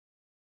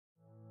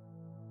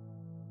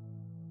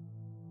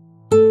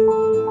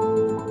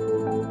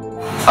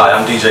Hi,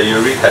 I'm DJ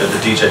Uri, head of the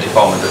DJ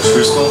department at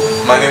True School.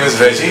 My name is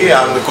Reji.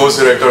 I'm the course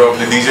director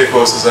of the DJ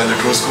courses at the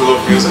True School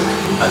of Music.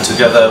 And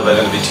together we're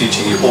going to be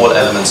teaching you all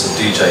elements of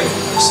DJing.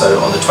 So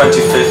on the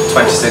 25th,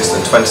 26th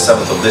and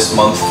 27th of this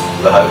month,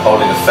 we're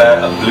holding a fair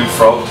at Blue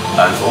Frog.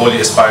 And for all the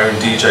aspiring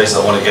DJs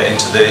that want to get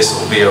into this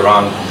or be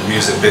around the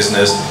music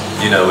business,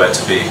 you know where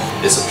to be.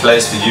 It's a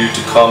place for you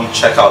to come,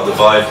 check out the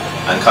vibe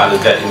and kind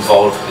of get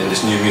involved in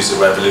this new music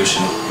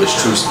revolution which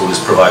True School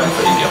is providing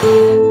for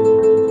India.